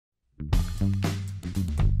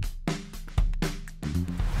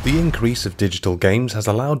The increase of digital games has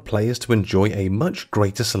allowed players to enjoy a much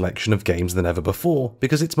greater selection of games than ever before,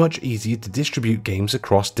 because it's much easier to distribute games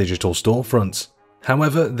across digital storefronts.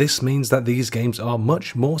 However, this means that these games are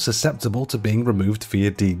much more susceptible to being removed via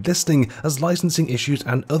delisting, as licensing issues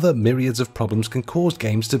and other myriads of problems can cause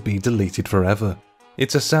games to be deleted forever.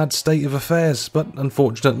 It's a sad state of affairs, but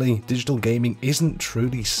unfortunately, digital gaming isn't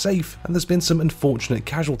truly safe, and there's been some unfortunate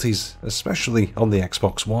casualties, especially on the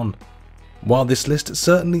Xbox One. While this list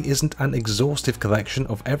certainly isn't an exhaustive collection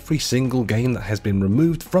of every single game that has been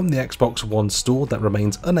removed from the Xbox One store that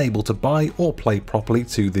remains unable to buy or play properly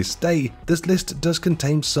to this day, this list does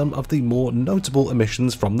contain some of the more notable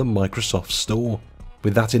omissions from the Microsoft store.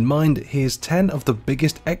 With that in mind, here's 10 of the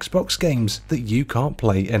biggest Xbox games that you can't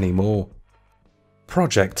play anymore.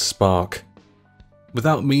 Project Spark.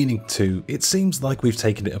 Without meaning to, it seems like we've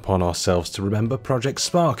taken it upon ourselves to remember Project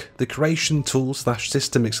Spark, the creation tool /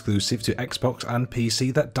 system exclusive to Xbox and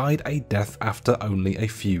PC that died a death after only a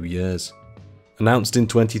few years. Announced in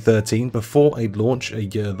 2013 before a launch a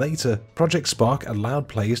year later, Project Spark allowed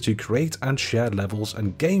players to create and share levels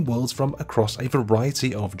and game worlds from across a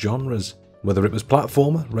variety of genres. Whether it was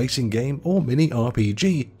platformer, racing game, or mini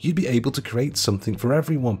RPG, you'd be able to create something for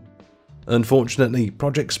everyone. Unfortunately,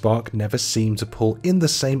 Project Spark never seemed to pull in the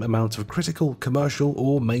same amount of critical, commercial,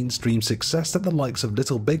 or mainstream success that the likes of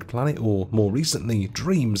Little Big Planet or, more recently,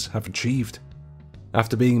 Dreams have achieved.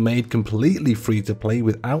 After being made completely free to play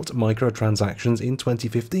without microtransactions in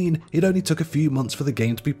 2015, it only took a few months for the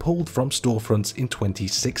game to be pulled from storefronts in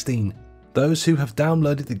 2016. Those who have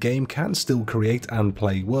downloaded the game can still create and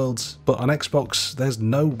play worlds, but on Xbox, there's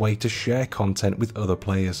no way to share content with other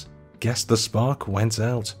players. Guess the spark went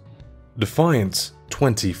out. Defiance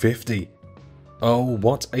 2050. Oh,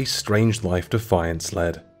 what a strange life Defiance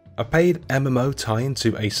led. A paid MMO tie-in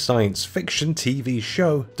to a science fiction TV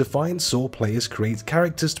show, Defiance saw players create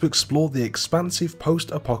characters to explore the expansive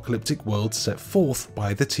post-apocalyptic world set forth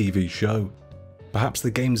by the TV show. Perhaps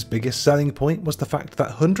the game's biggest selling point was the fact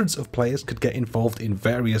that hundreds of players could get involved in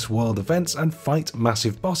various world events and fight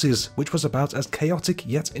massive bosses, which was about as chaotic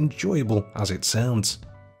yet enjoyable as it sounds.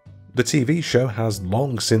 The TV show has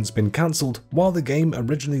long since been cancelled, while the game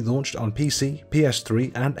originally launched on PC,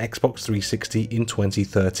 PS3 and Xbox 360 in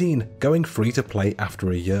 2013, going free to play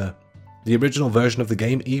after a year. The original version of the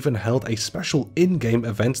game even held a special in-game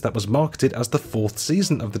event that was marketed as the 4th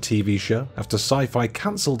season of the TV show after Sci-Fi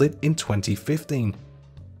cancelled it in 2015.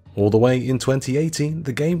 All the way in 2018,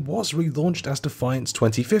 the game was relaunched as Defiance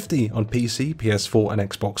 2050 on PC, PS4 and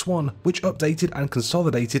Xbox One, which updated and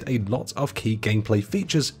consolidated a lot of key gameplay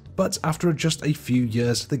features, but after just a few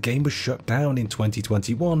years, the game was shut down in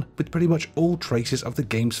 2021, with pretty much all traces of the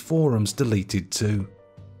game's forums deleted too.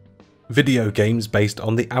 Video games based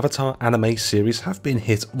on the Avatar anime series have been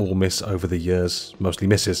hit or miss over the years, mostly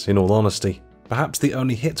misses in all honesty. Perhaps the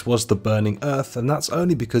only hit was The Burning Earth, and that's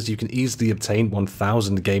only because you can easily obtain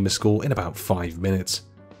 1000 gamer score in about 5 minutes.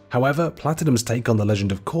 However, Platinum's take on The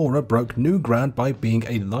Legend of Korra broke new ground by being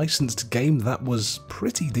a licensed game that was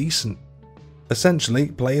pretty decent. Essentially,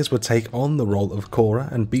 players would take on the role of Korra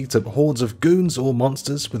and beat up hordes of goons or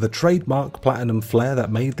monsters with a trademark Platinum flair that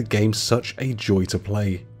made the game such a joy to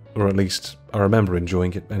play. Or at least, I remember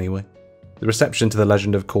enjoying it anyway. The reception to The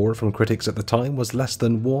Legend of Korra from critics at the time was less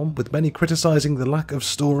than warm, with many criticising the lack of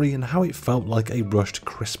story and how it felt like a rushed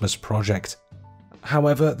Christmas project.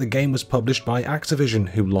 However, the game was published by Activision,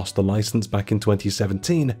 who lost the license back in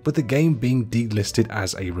 2017, with the game being delisted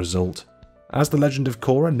as a result. As The Legend of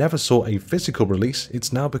Korra never saw a physical release,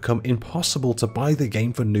 it's now become impossible to buy the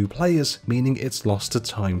game for new players, meaning it's lost to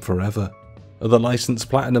time forever. Other licensed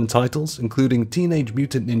Platinum titles, including Teenage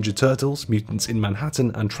Mutant Ninja Turtles, Mutants in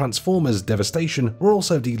Manhattan and Transformers Devastation, were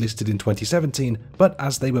also delisted in 2017, but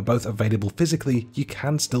as they were both available physically, you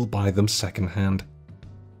can still buy them secondhand.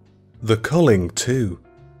 The Culling 2.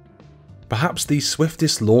 Perhaps the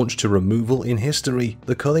swiftest launch to removal in history,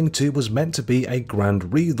 The Culling 2 was meant to be a grand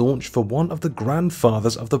relaunch for one of the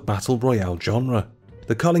grandfathers of the Battle Royale genre.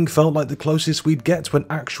 The Culling felt like the closest we'd get to an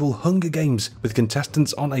actual Hunger Games, with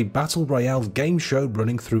contestants on a Battle Royale game show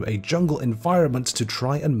running through a jungle environment to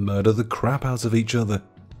try and murder the crap out of each other.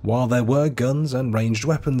 While there were guns and ranged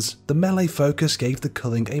weapons, the melee focus gave The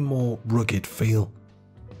Culling a more rugged feel.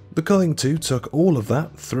 The Culling 2 took all of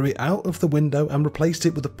that, threw it out of the window and replaced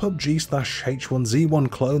it with a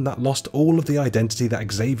PUBG/H1Z1 clone that lost all of the identity that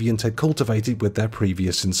Xaviant had cultivated with their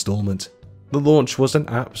previous installment. The launch was an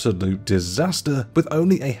absolute disaster, with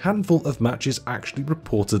only a handful of matches actually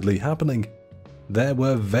reportedly happening. There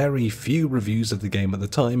were very few reviews of the game at the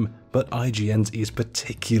time, but IGN's is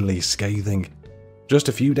particularly scathing. Just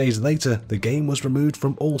a few days later, the game was removed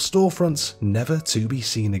from all storefronts, never to be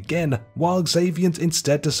seen again, while Xaviant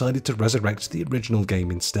instead decided to resurrect the original game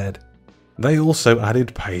instead. They also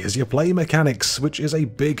added pay-as-you-play mechanics, which is a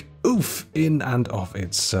big oof in and of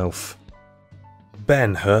itself.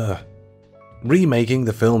 Ben-Hur. Remaking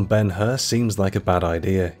the film Ben-Hur seems like a bad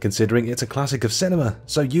idea, considering it's a classic of cinema,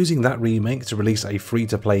 so using that remake to release a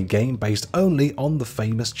free-to-play game based only on the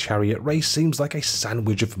famous chariot race seems like a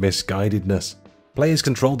sandwich of misguidedness. Players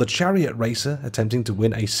controlled the chariot racer, attempting to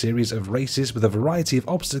win a series of races with a variety of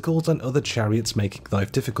obstacles and other chariots making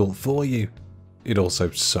life difficult for you. It also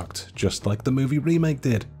sucked, just like the movie remake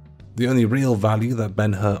did. The only real value that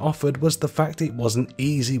Ben-Hur offered was the fact it was an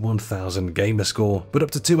easy 1000 gamer score, but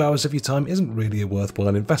up to 2 hours of your time isn't really a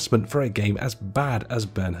worthwhile investment for a game as bad as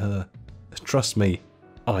Ben-Hur. Trust me,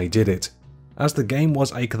 I did it. As the game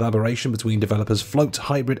was a collaboration between developers Float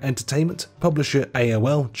Hybrid Entertainment, publisher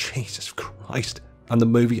AOL, Jesus Christ, and the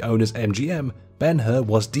movie owners MGM, Ben-Hur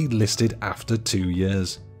was delisted after 2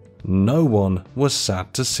 years. No one was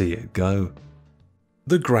sad to see it go.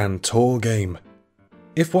 The Grand Tour game.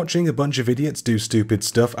 If watching a bunch of idiots do stupid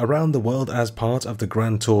stuff around the world as part of the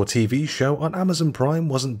Grand Tour TV show on Amazon Prime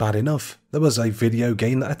wasn't bad enough, there was a video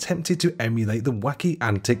game that attempted to emulate the wacky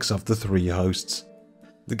antics of the 3 hosts.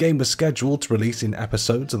 The game was scheduled to release in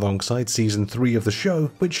episodes alongside Season 3 of the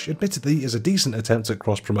show, which admittedly is a decent attempt at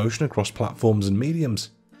cross-promotion across platforms and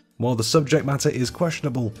mediums. While the subject matter is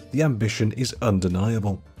questionable, the ambition is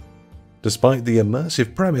undeniable. Despite the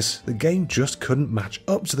immersive premise, the game just couldn't match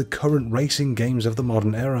up to the current racing games of the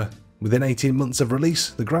modern era. Within 18 months of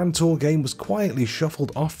release, the Grand Tour game was quietly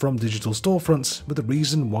shuffled off from digital storefronts, with the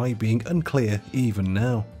reason why being unclear even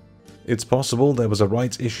now. It's possible there was a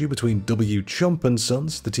rights issue between W. Chump &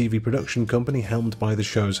 Sons, the TV production company helmed by the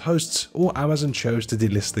show's hosts, or Amazon chose to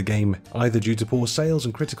delist the game, either due to poor sales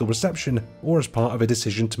and critical reception, or as part of a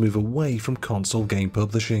decision to move away from console game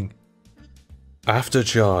publishing.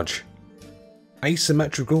 Aftercharge.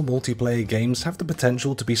 Asymmetrical multiplayer games have the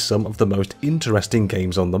potential to be some of the most interesting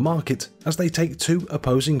games on the market, as they take 2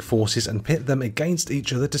 opposing forces and pit them against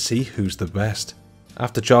each other to see who's the best.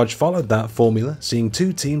 Aftercharge followed that formula, seeing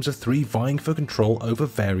 2 teams of 3 vying for control over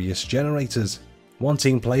various generators. One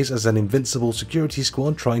team plays as an invincible security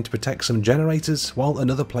squad trying to protect some generators, while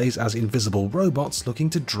another plays as invisible robots looking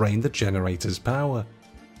to drain the generator's power.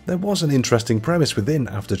 There was an interesting premise within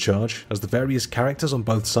Aftercharge, as the various characters on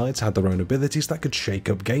both sides had their own abilities that could shake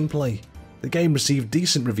up gameplay. The game received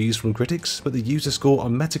decent reviews from critics, but the user score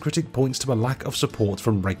on Metacritic points to a lack of support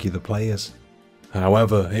from regular players.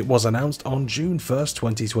 However, it was announced on June 1st,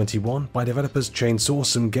 2021 by developers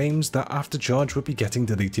Chainsawsome Games that Aftercharge would be getting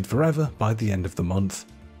deleted forever by the end of the month.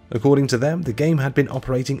 According to them, the game had been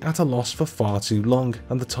operating at a loss for far too long,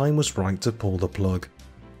 and the time was right to pull the plug.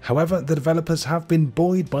 However, the developers have been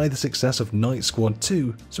buoyed by the success of Night Squad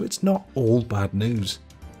 2, so it's not all bad news.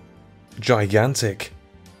 Gigantic.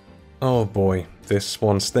 Oh boy, this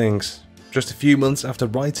one stings. Just a few months after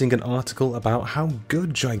writing an article about how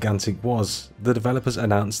good Gigantic was, the developers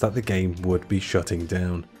announced that the game would be shutting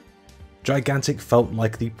down. Gigantic felt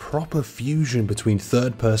like the proper fusion between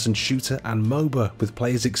third-person shooter and MOBA, with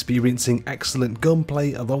players experiencing excellent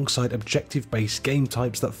gunplay alongside objective-based game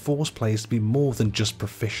types that force players to be more than just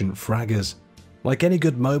proficient fraggers. Like any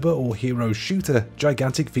good MOBA or hero shooter,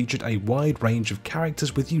 Gigantic featured a wide range of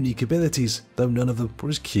characters with unique abilities, though none of them were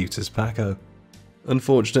as cute as Paco.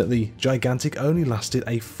 Unfortunately, Gigantic only lasted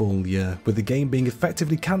a full year, with the game being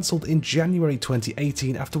effectively cancelled in January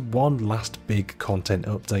 2018 after one last big content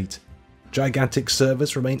update. Gigantic's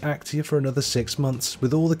servers remain active for another 6 months,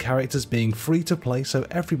 with all the characters being free to play so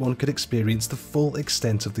everyone could experience the full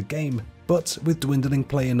extent of the game, but with dwindling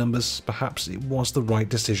player numbers, perhaps it was the right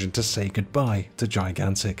decision to say goodbye to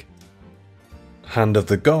Gigantic. Hand of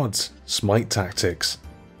the Gods, Smite Tactics.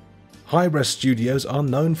 Hi-Res Studios are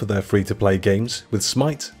known for their free-to-play games, with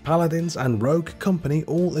Smite, Paladins and Rogue Company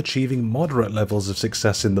all achieving moderate levels of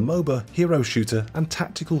success in the MOBA, hero shooter and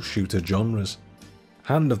tactical shooter genres.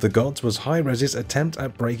 Hand of the Gods was Hi-Res's attempt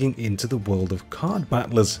at breaking into the world of card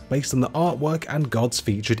battlers based on the artwork and gods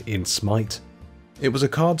featured in Smite. It was a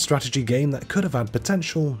card strategy game that could have had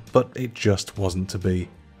potential, but it just wasn't to be.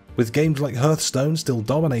 With games like Hearthstone still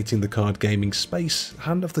dominating the card gaming space,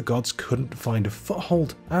 Hand of the Gods couldn't find a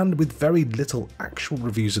foothold, and with very little actual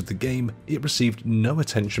reviews of the game, it received no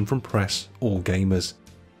attention from press or gamers.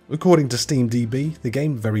 According to SteamDB, the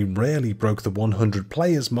game very rarely broke the 100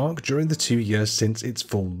 players mark during the 2 years since its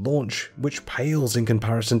full launch, which pales in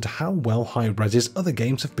comparison to how well Hi-Res's other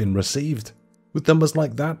games have been received. With numbers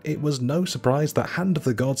like that, it was no surprise that Hand of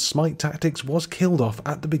the Gods Smite Tactics was killed off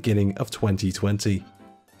at the beginning of 2020.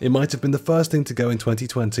 It might have been the first thing to go in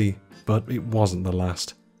 2020, but it wasn't the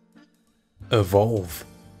last. Evolve.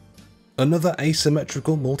 Another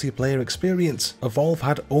asymmetrical multiplayer experience, Evolve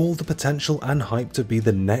had all the potential and hype to be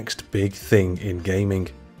the next big thing in gaming.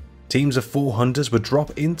 Teams of 4 hunters would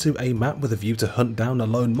drop into a map with a view to hunt down a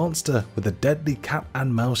lone monster, with a deadly cat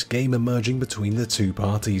and mouse game emerging between the two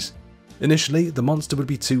parties. Initially, the monster would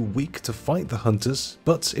be too weak to fight the hunters,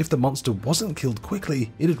 but if the monster wasn't killed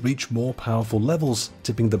quickly, it'd reach more powerful levels,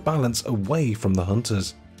 tipping the balance away from the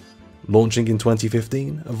hunters. Launching in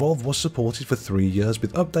 2015, Evolve was supported for 3 years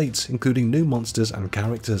with updates including new monsters and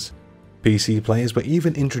characters. PC players were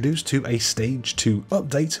even introduced to a Stage 2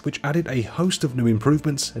 update which added a host of new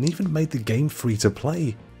improvements and even made the game free to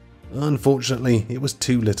play. Unfortunately, it was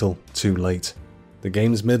too little, too late. The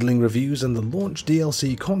game's middling reviews and the launch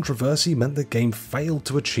DLC controversy meant the game failed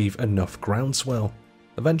to achieve enough groundswell.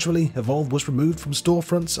 Eventually, Evolve was removed from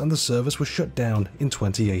storefronts and the service was shut down in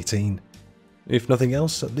 2018. If nothing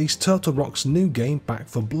else, at least Turtle Rock's new game Back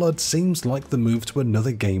 4 Blood seems like the move to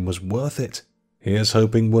another game was worth it. Here's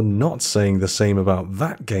hoping we're not saying the same about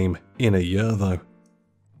that game in a year though.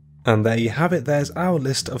 And there you have it, there's our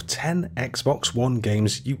list of 10 Xbox One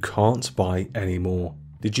games you can't buy anymore.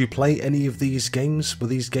 Did you play any of these games? Were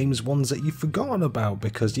these games ones that you've forgotten about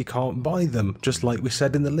because you can't buy them, just like we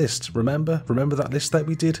said in the list? Remember? Remember that list that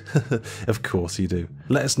we did? Of course you do.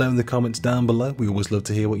 Let us know in the comments down below, we always love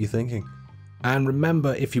to hear what you're thinking. And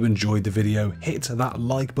remember, if you enjoyed the video, hit that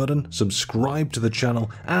like button, subscribe to the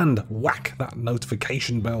channel, and whack that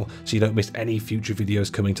notification bell so you don't miss any future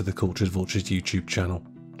videos coming to the Cultures Vultures YouTube channel.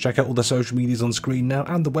 Check out all the social medias on screen now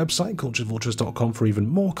and the website culturesvultures.com for even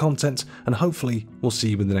more content, and hopefully we'll see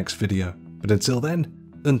you in the next video. But until then,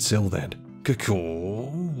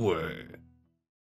 caw-caw.